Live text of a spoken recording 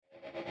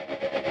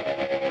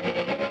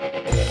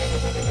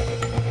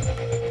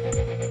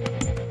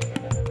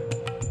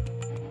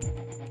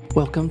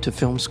Welcome to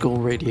Film School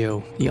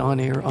Radio, the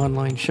on-air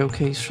online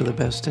showcase for the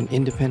best in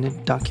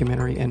independent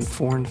documentary and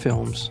foreign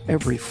films,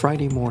 every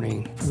Friday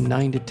morning from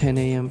 9 to 10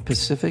 a.m.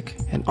 Pacific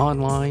and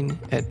online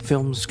at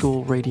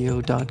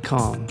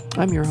filmschoolradio.com.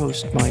 I'm your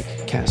host,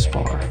 Mike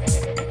Kaspar.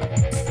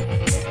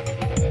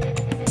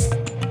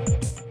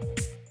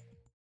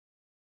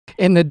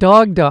 In The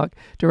Dog Doc,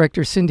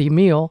 director Cindy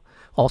Meal,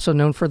 also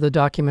known for the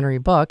documentary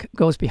Buck,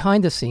 goes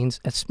behind the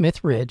scenes at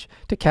Smith Ridge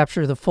to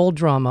capture the full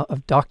drama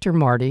of Dr.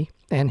 Marty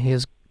and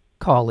his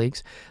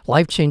colleagues'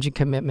 life-changing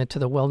commitment to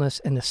the wellness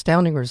and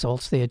astounding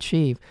results they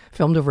achieve.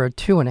 Filmed over a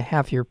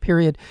 2.5-year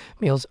period,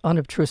 Meal's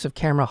unobtrusive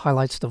camera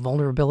highlights the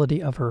vulnerability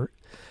of her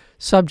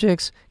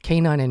subjects,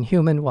 canine and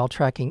human, while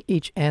tracking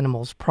each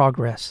animal's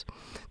progress.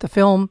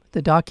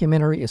 The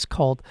documentary, is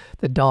called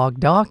The Dog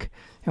Doc,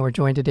 and we're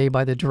joined today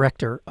by the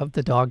director of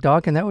The Dog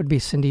Doc, and that would be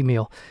Cindy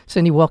Meal.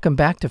 Cindy, welcome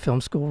back to Film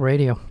School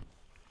Radio.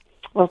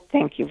 Well,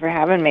 thank you for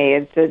having me.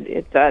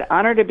 It's an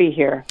honor to be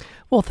here.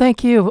 Well,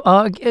 thank you.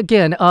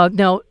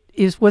 Now,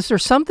 was there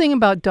something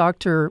about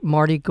Dr.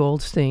 Marty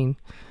Goldstein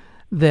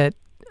that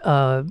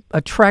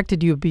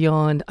attracted you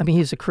beyond? I mean,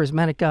 he's a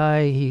charismatic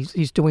guy.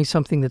 He's doing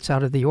something that's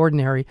out of the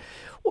ordinary.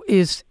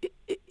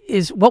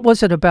 What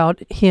was it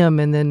about him,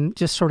 and then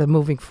just sort of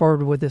moving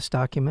forward with this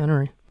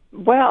documentary?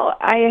 Well,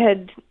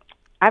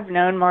 I've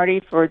known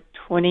Marty for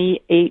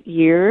 28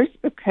 years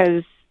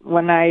because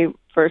when I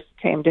first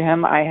came to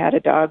him, I had a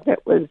dog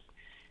that was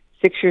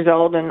 6 years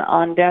old and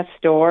on death's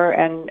door,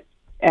 and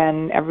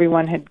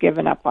everyone had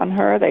given up on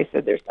her. They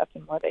said there's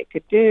nothing more they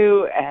could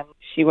do, and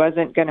she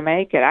wasn't going to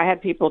make it. I had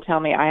people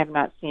tell me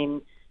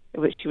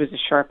she was a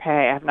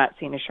Shar-Pei. I have not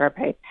seen a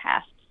Shar-Pei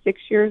past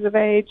 6 years of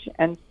age,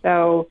 and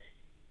so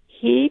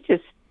he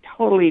just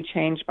totally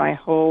changed my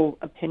whole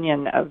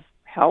opinion of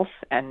health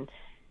and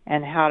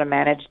how to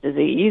manage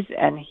disease,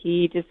 and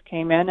he just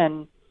came in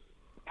and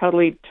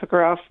totally took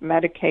her off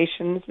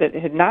medications that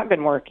had not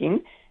been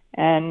working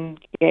and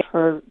gave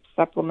her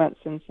supplements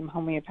and some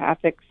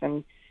homeopathics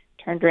and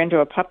turned her into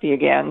a puppy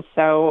again.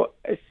 So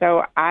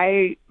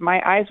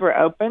my eyes were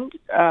opened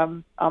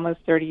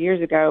almost 30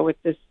 years ago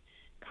with this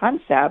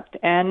concept,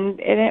 and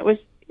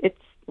it's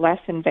less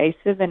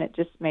invasive and it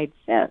just made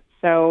sense.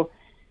 So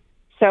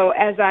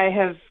as I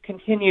have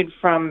continued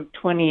from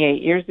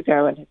 28 years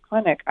ago in his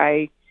clinic,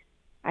 I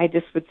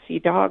just would see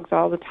dogs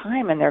all the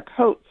time, and their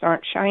coats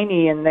aren't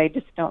shiny and they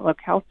just don't look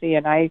healthy.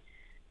 And I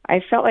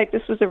felt like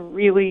this was a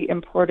really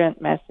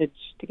important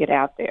message to get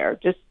out there,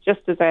 just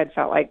as I had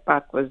felt like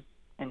Buck was,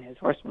 and his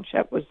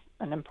horsemanship was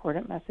an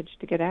important message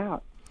to get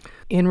out.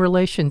 In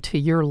relation to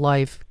your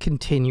life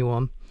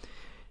continuum,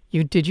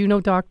 did you know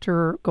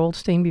Dr.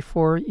 Goldstein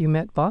before you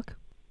met Buck?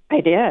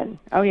 I did.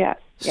 Oh, yes.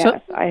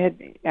 Yes, I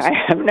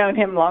have known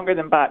him longer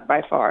than Buck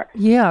by far.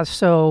 Yeah,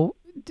 so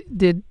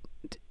it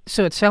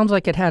sounds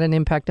like it had an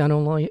impact not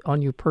only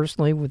on you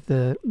personally with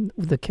the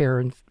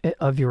care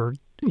of your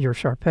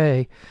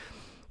Shar-Pei,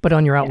 but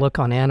on your outlook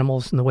on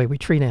animals and the way we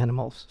treat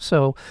animals.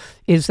 So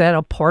is that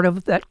a part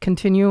of that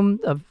continuum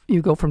of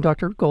you go from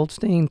Dr.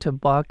 Goldstein to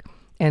Buck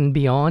and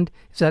beyond?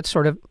 Is that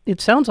sort of, it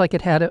sounds like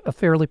it had a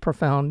fairly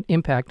profound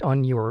impact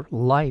on your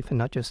life and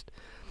not just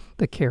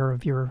the care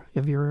of your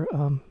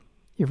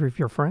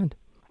friend.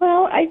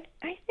 Well, I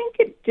think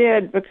it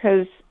did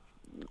because,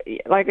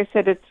 like I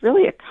said, it's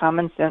really a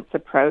common sense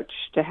approach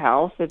to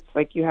health. It's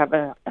like you have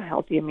a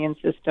healthy immune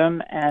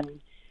system,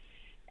 and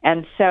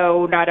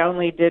so not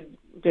only did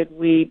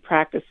we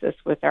practice this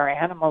with our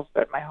animals,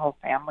 but my whole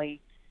family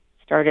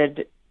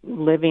started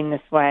living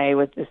this way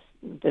with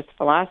this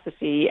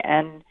philosophy,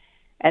 and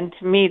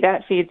to me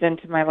that feeds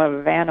into my love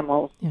of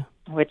animals,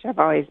 which I've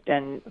always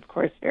been, of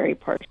course, very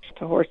partial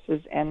to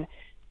horses and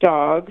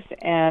dogs,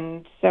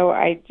 and so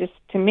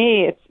to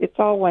me it's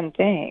all one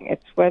thing.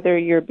 It's whether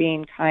you're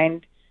being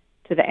kind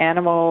to the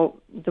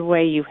animal, the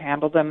way you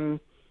handle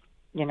them,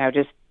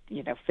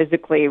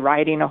 physically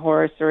riding a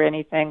horse or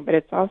anything, but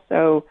it's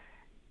also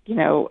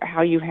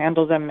how you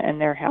handle them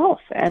and their health,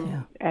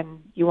 and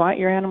you want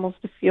your animals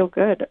to feel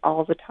good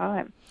all the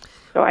time.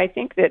 So I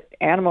think that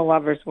animal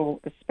lovers will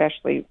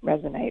especially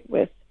resonate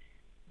with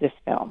this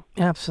film.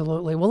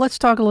 Absolutely. Well, let's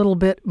talk a little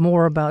bit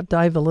more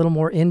dive a little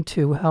more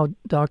into how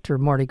Dr.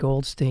 Marty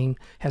Goldstein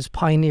has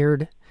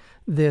pioneered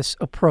this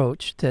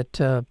approach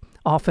that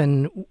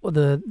often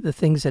the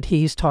things that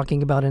he's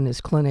talking about in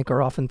his clinic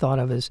are often thought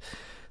of as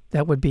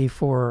that would be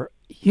for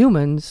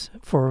humans,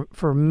 for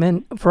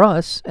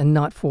us, and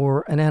not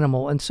for an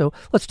animal. And so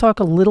let's talk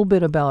a little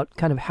bit about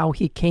kind of how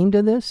he came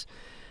to this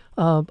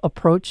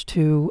approach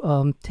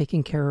to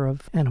taking care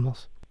of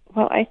animals.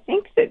 Well, I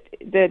think that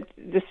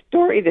the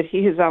story that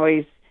he has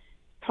always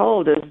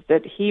told is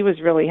that he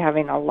was really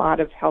having a lot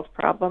of health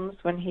problems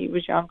when he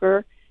was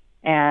younger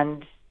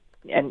and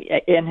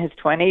in his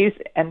 20s,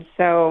 and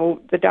so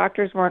the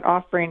doctors weren't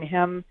offering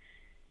him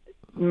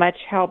much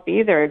help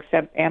either,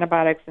 except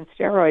antibiotics and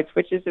steroids,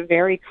 which is a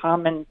very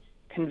common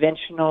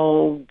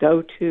conventional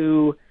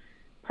go-to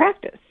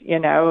practice.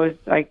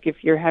 It's like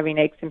if you're having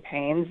aches and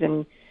pains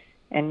and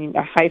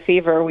a high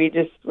fever,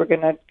 we're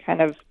going to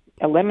kind of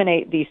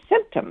eliminate these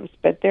symptoms,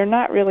 but they're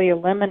not really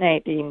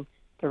eliminating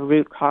the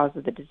root cause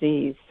of the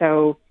disease.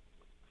 So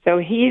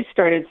he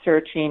started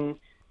searching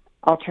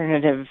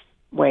alternative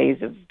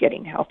ways of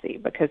getting healthy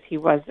because he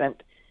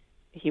wasn't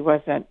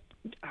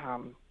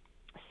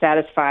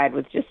satisfied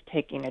with just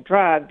taking a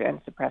drug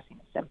and suppressing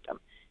a symptom.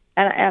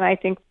 And I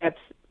think that's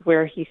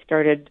where he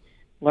started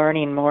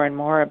learning more and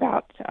more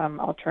about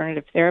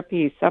alternative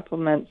therapies,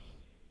 supplements,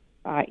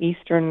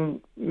 Eastern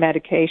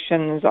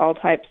medications, all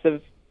types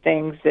of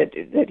things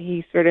that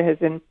he sort of has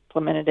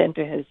implemented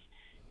into his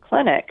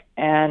clinic,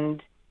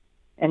 and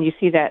you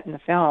see that in the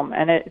film,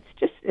 and it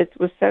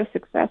was so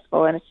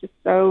successful, and it's just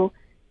so,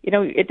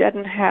 it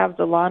doesn't have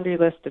the laundry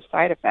list of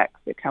side effects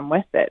that come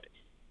with it,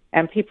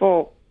 and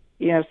people,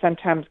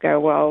 sometimes go,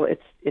 well,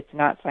 it's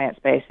not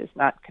science-based, it's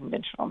not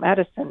conventional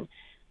medicine,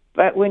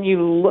 but when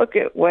you look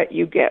at what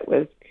you get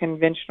with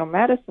conventional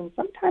medicine,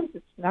 sometimes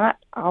it's not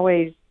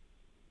always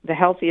the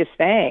healthiest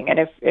thing. And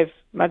if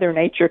Mother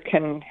Nature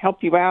can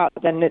help you out,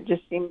 then it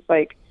just seems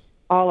like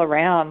all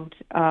around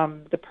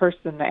the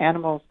person, the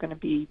animal is going to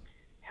be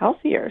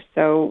healthier.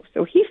 So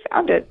he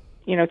found it,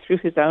 through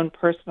his own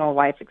personal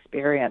life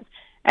experience.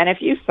 And if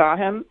you saw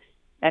him,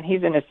 and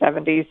he's in his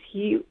 70s,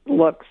 he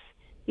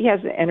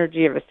has the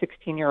energy of a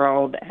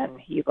 16-year-old, and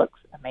he looks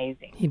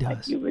amazing. He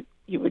does. Like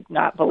you would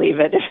not believe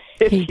it.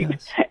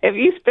 If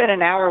you spent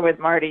an hour with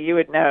Marty, you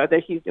would know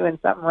that he's doing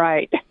something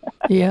right.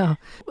 Yeah.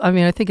 I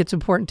mean, I think it's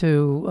important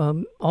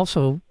to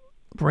also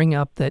bring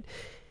up that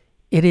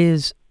it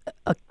is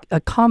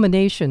a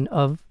combination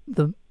of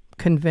the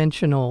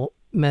conventional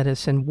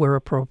medicine where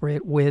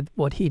appropriate with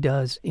what he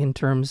does in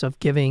terms of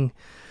giving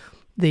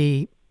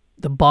the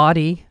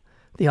body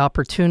the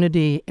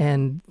opportunity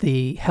and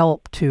the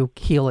help to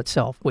heal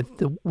itself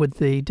with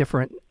the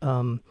different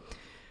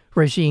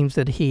regimes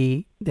that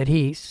he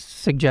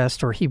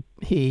suggests or he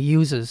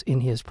uses in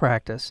his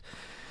practice.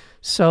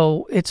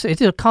 So it's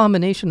a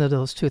combination of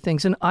those two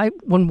things. And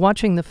when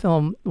watching the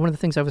film, one of the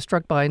things I was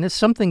struck by, and it's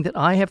something that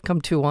I have come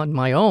to on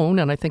my own,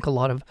 and I think a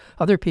lot of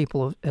other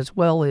people as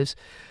well, is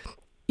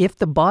if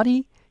the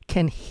body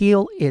can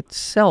heal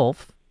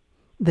itself,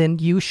 then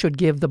you should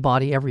give the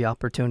body every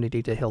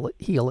opportunity to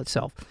heal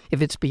itself.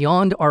 If it's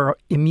beyond our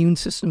immune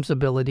system's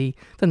ability,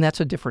 then that's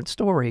a different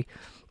story.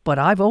 But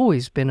I've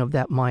always been of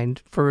that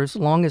mind for as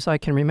long as I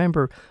can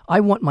remember. I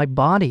want my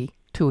body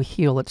to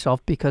heal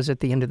itself because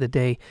at the end of the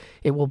day,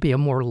 it will be a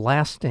more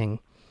lasting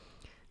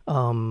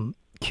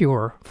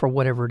cure for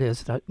whatever it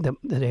is that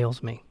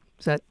ails me.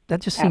 That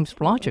just seems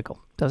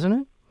logical, doesn't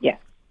it? Yes.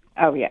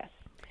 Oh, yes.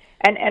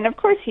 And of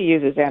course he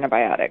uses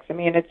antibiotics. I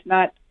mean, it's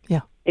not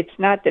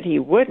that he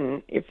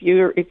wouldn't. If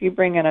you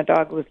bring in a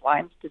dog with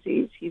Lyme's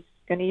disease, he's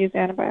going to use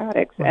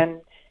antibiotics. Right.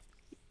 And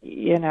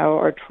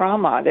or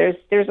trauma.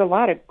 There's a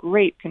lot of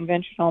great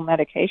conventional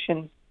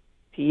medications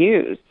to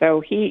use.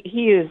 So he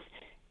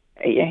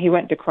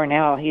went to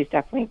Cornell. He's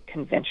definitely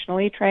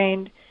conventionally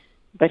trained,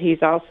 but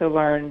he's also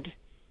learned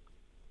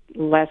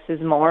less is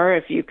more.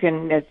 If you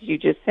can, as you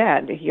just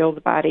said, heal the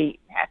body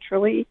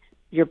naturally,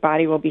 your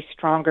body will be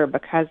stronger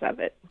because of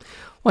it.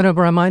 Want to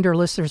remind our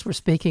listeners we're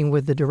speaking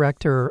with the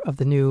director of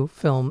the new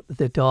film,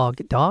 The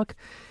Dog Doc,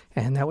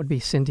 and that would be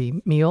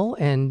Cindy Meal.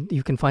 And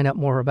you can find out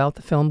more about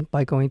the film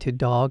by going to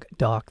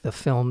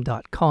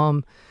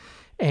dogdocthefilm.com.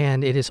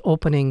 And it is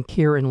opening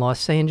here in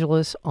Los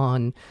Angeles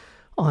on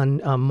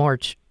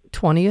March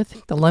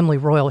 20th, the Laemmle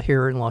Royal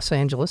here in Los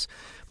Angeles,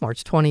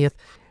 March 20th.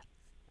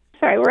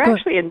 Sorry, we're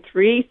actually in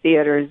 3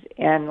 theaters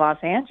in Los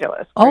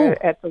Angeles. We're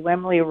at the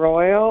Laemmle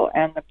Royal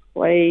and the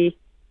Play...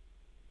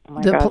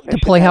 the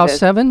Playhouse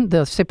 7,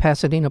 the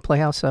Pasadena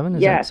Playhouse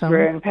 7. Yes,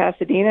 we're in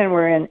Pasadena, and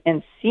we're in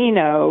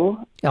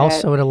Encino.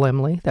 Also at a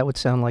Laemmle. That would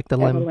sound like the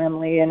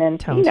Laemmle and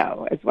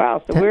Encino as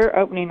well. So we're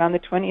opening on the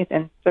 20th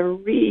in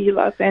 3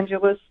 Los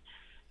Angeles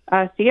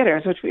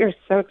theaters, which we are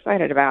so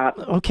excited about.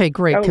 Okay,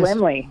 great.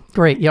 Laemmle.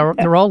 Great. Yeah,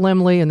 they're all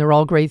Laemmle, and they're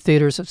all great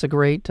theaters. It's a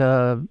great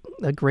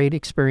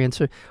experience.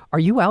 Are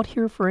you out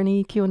here for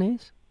any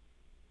Q&As?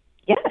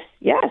 Yes.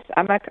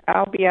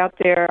 I'll be out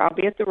there. I'll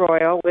be at the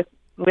Royal with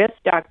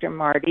Dr.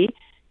 Marty,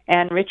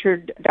 and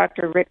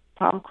Dr. Rick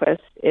Palmquist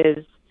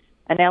is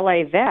an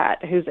LA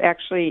vet who's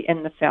actually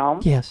in the film.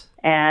 Yes.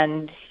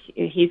 And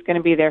he's going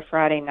to be there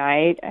Friday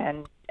night,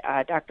 and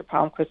Dr.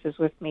 Palmquist is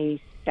with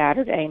me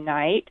Saturday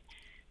night.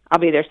 I'll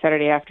be there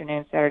Saturday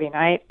afternoon, Saturday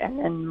night, and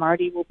then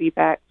Marty will be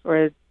back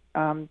for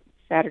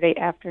Saturday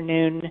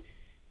afternoon,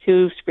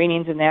 2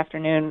 screenings in the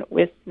afternoon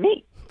with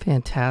me.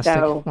 Fantastic.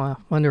 So, wow,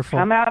 wonderful.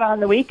 Come out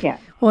on the weekend.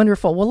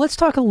 Wonderful. Well, let's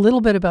talk a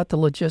little bit about the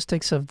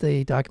logistics of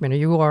the documentary.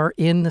 You are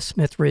in the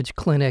Smith Ridge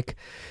Clinic.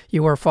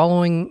 You are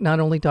following not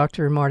only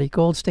Dr. Marty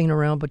Goldstein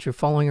around, but you're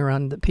following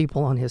around the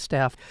people on his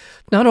staff.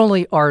 Not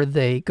only are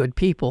they good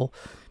people,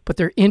 but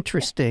they're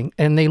interesting,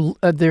 and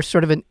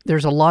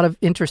there's a lot of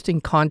interesting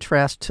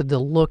contrast to the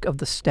look of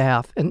the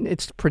staff, and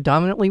it's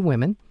predominantly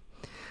women.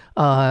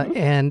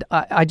 And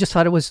I just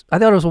thought it was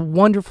a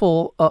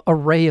wonderful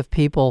array of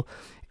people.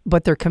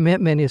 But their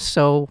commitment is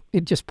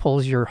it just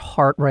pulls your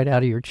heart right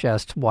out of your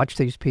chest. Watch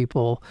these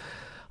people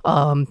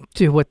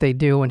do what they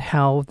do and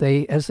how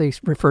they, as they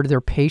refer to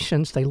their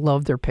patients, they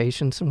love their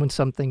patients. And when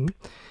something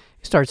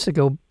starts to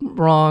go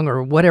wrong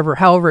or whatever,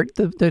 however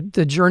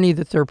the journey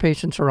that their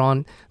patients are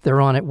on,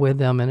 they're on it with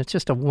them, and it's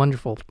just a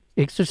wonderful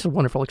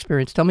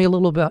experience. Tell me a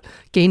little about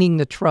gaining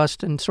the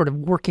trust and sort of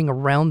working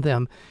around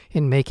them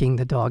in making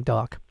the dog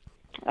doc.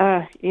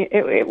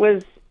 It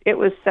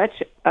was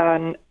such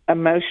an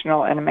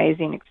emotional and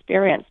amazing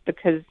experience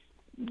because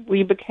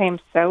we became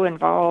so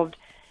involved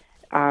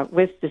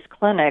with this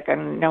clinic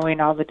and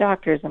knowing all the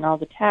doctors and all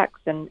the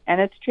techs, and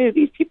it's true,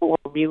 these people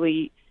were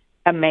really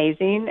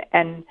amazing.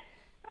 And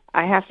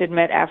I have to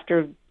admit,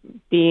 after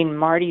being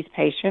Marty's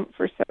patient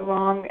for so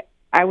long,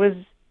 I was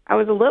a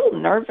little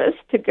nervous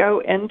to go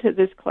into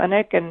this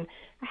clinic, and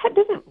I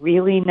didn't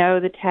really know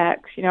the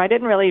techs. I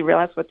didn't really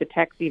realize what the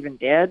techs even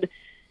did,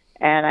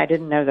 and I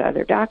didn't know the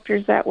other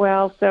doctors that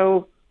well.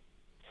 So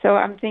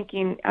I'm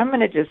thinking, I'm going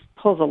to just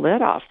pull the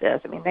lid off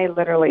this. I mean, they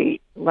literally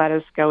let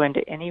us go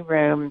into any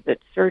room, the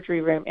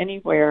surgery room,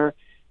 anywhere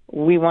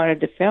we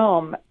wanted to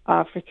film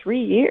for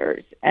 3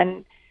 years.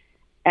 And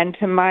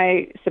to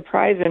my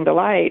surprise and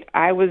delight,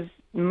 I was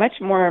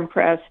much more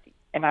impressed,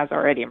 and I was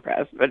already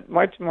impressed, but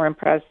much more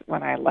impressed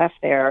when I left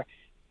there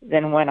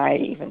than when I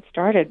even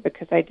started,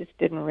 because I just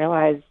didn't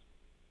realize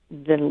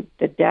the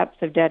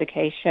depth of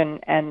dedication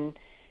and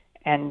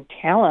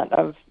talent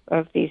of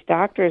these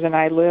doctors. And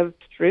I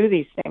lived through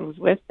these things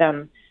with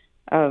them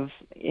of,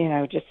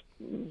 just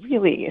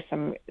really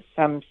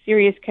some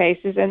serious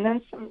cases, and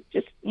then some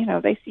just,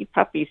 they see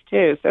puppies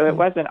too. So it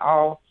wasn't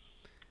all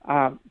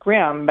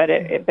grim, but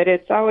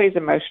it's always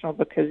emotional,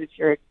 because if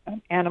you're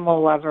an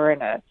animal lover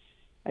and a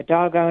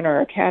dog owner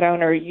or a cat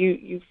owner,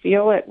 you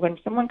feel it when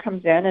someone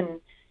comes in, and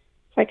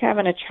it's like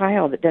having a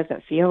child that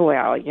doesn't feel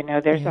well.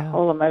 There's a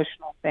whole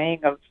emotional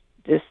thing of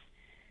this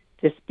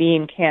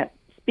being can't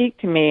speak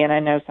to me, and I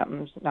know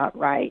something's not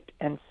right.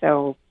 And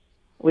so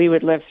we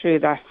would live through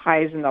the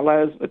highs and the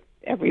lows with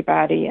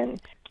everybody.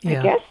 And I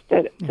guess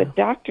the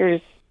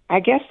doctors, I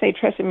guess they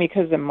trusted me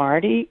because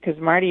Marty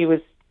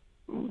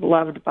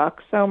loved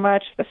Buck so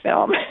much, the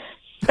film.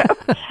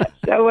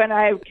 So when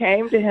I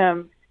came to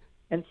him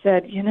and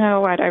said,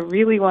 what I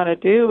really want to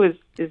do is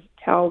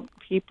tell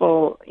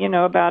people,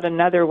 about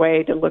another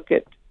way to look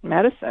at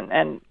medicine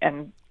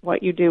and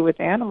what you do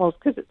with animals,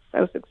 because it's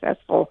so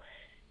successful.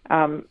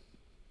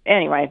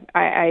 Anyway,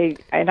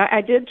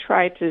 I did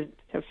try to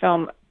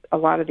film a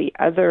lot of the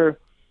other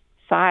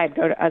side,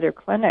 go to other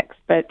clinics,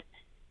 but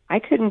I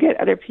couldn't get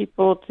other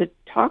people to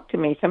talk to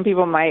me. Some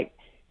people might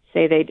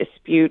say they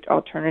dispute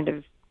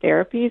alternative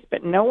therapies,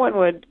 but no one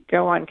would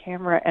go on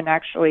camera and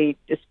actually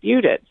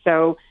dispute it.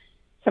 So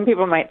some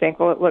people might think,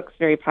 well, it looks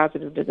very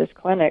positive to this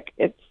clinic.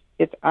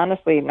 It's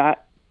honestly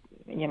not,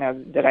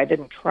 that I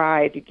didn't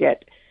try to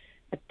get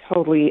a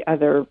totally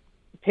other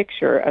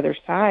picture, other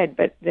side,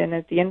 but then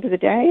at the end of the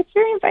day, it's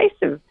very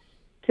invasive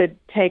to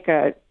take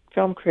a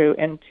film crew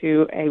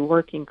into a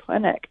working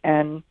clinic.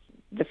 And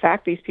the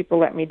fact these people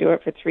let me do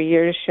it for 3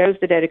 years shows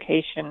the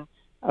dedication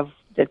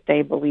that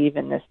they believe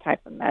in this type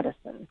of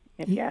medicine,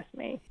 if you ask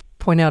me.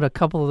 Point out a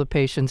couple of the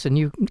patients, and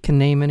you can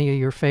name any of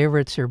your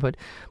favorites here, but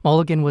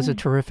Mulligan was a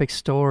terrific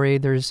story.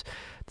 There's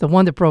the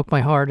one that broke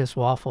my heart is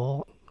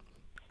Waffle.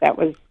 That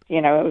was,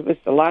 it was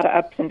a lot of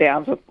ups and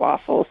downs with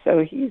Waffle.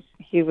 So he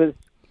was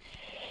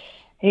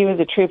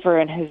a trooper,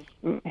 and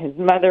his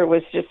mother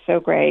was just so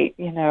great.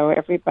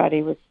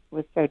 Everybody was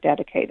so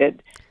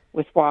dedicated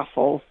with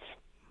Waffles.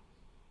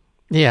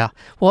 Yeah.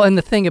 Well, and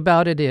the thing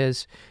about it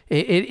is,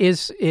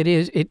 it's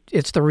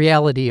the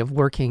reality of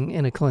working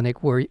in a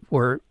clinic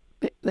where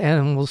the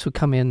animals who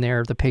come in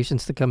there, the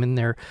patients that come in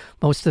there,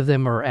 most of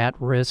them are at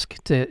risk.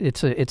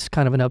 It's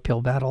kind of an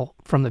uphill battle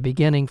from the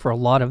beginning for a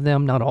lot of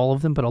them, not all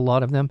of them, but a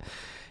lot of them.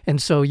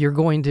 And so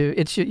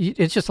it's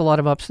just a lot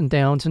of ups and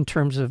downs in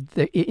terms of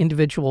the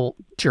individual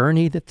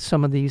journey that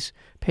some of these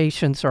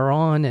patients are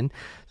on. And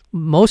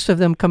most of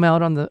them come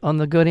out on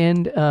the good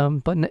end,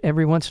 but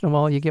every once in a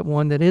while you get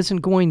one that isn't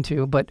going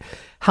to. But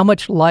how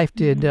much life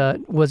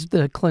was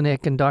the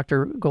clinic and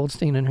Dr.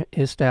 Goldstein and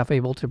his staff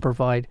able to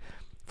provide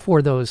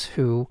for those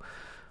who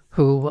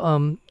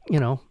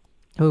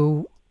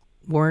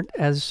weren't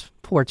as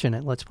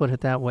fortunate? Let's put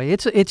it that way.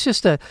 It's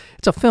a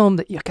film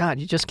that you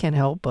just can't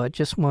help but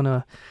just want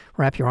to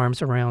wrap your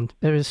arms around.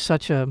 It is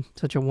such a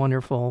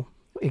wonderful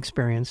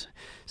experience,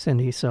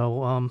 Cindy.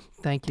 So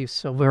thank you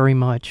so very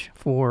much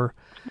for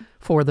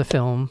the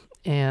film,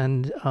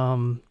 and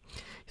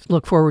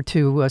look forward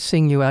to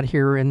seeing you out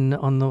here on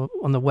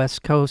the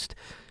West Coast,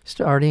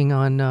 starting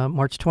on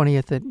March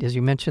 20th, as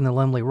you mentioned, the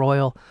Laemmle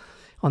Royal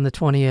on the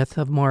 20th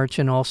of March,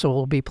 and also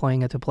we'll be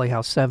playing at the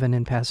Playhouse 7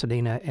 in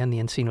Pasadena and the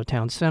Encino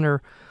Town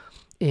Center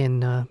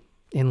in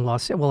it's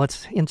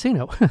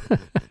Encino.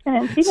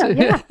 Encino,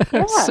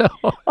 yeah. So,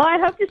 well, I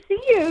hope to see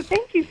you.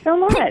 Thank you so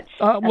much.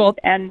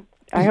 And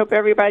I hope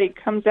everybody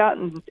comes out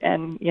and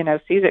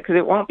sees it, because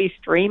it won't be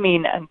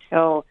streaming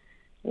until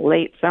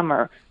late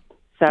summer.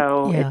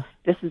 So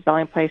this is the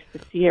only place to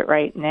see it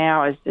right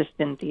now is just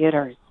in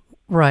theaters.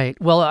 Right.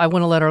 Well, I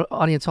want to let our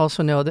audience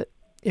also know that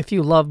if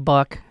you love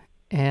Buck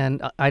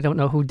and I don't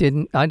know who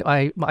didn't.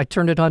 I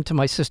turned it on to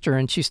my sister,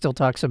 and she still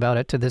talks about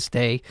it to this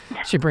day.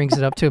 She brings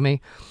it up to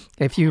me.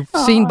 If you've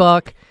seen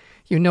Buck,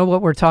 you know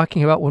what we're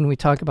talking about when we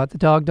talk about the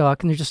Dog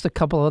Doc, and there's just a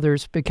couple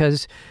others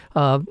because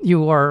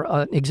you are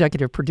an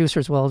executive producer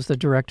as well as the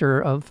director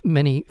of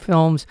many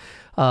films.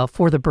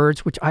 For the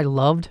Birds, which I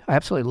loved. I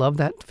absolutely loved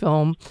that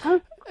film. Oh,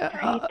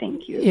 great.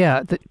 Thank you.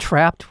 Yeah, the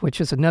Trapped, which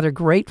is another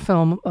great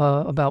film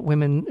about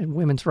women and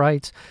women's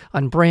rights.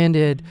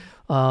 Unbranded,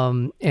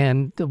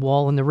 and The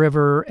Wall in the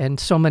River, and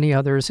so many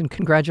others. And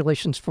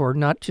congratulations for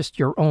not just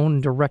your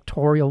own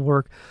directorial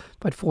work,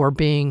 but for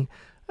being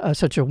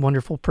such a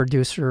wonderful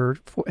producer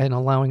and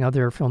allowing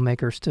other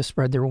filmmakers to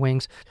spread their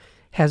wings.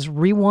 Has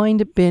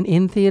Rewind been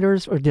in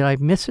theaters, or did I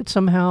miss it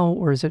somehow,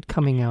 or is it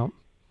coming out?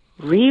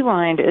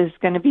 Rewind is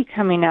going to be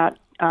coming out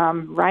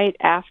right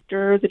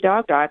after the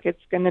Dog Doc. It's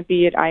going to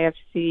be at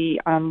IFC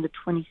on the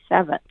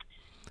 27th.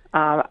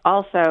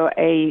 Also,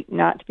 a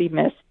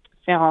not-to-be-missed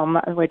film,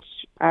 which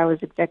I was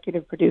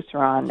executive producer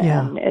on,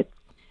 and it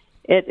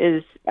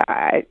is.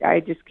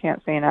 I just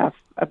can't say enough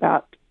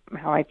about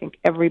how I think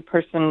every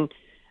person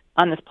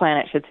on this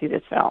planet should see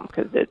this film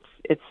because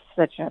it's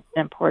such an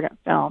important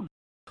film.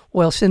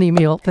 Well, Cindy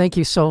Meal, thank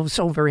you so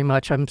very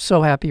much. I'm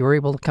so happy you were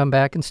able to come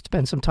back and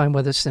spend some time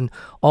with us, and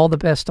all the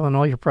best on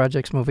all your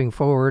projects moving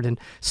forward. And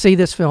see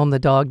this film, The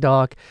Dog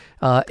Doc,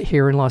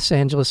 here in Los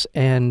Angeles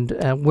and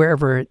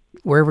wherever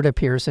it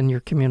appears in your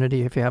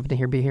community if you happen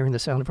to be hearing the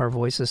sound of our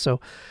voices. So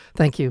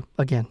thank you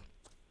again.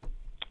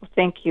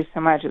 Thank you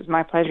so much. It was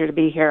my pleasure to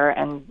be here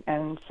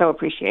and so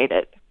appreciate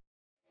it.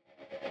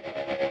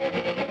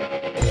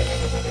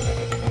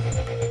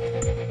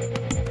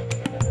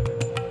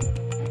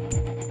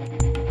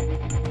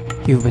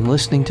 You've been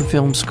listening to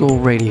Film School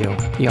Radio,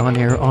 the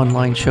on-air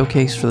online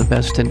showcase for the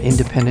best in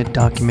independent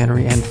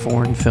documentary and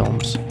foreign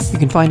films. You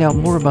can find out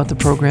more about the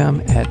program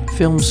at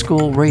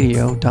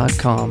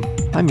filmschoolradio.com.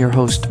 I'm your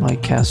host,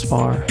 Mike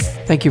Kaspar.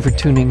 Thank you for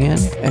tuning in,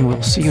 and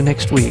we'll see you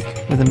next week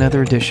with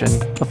another edition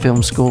of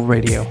Film School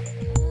Radio.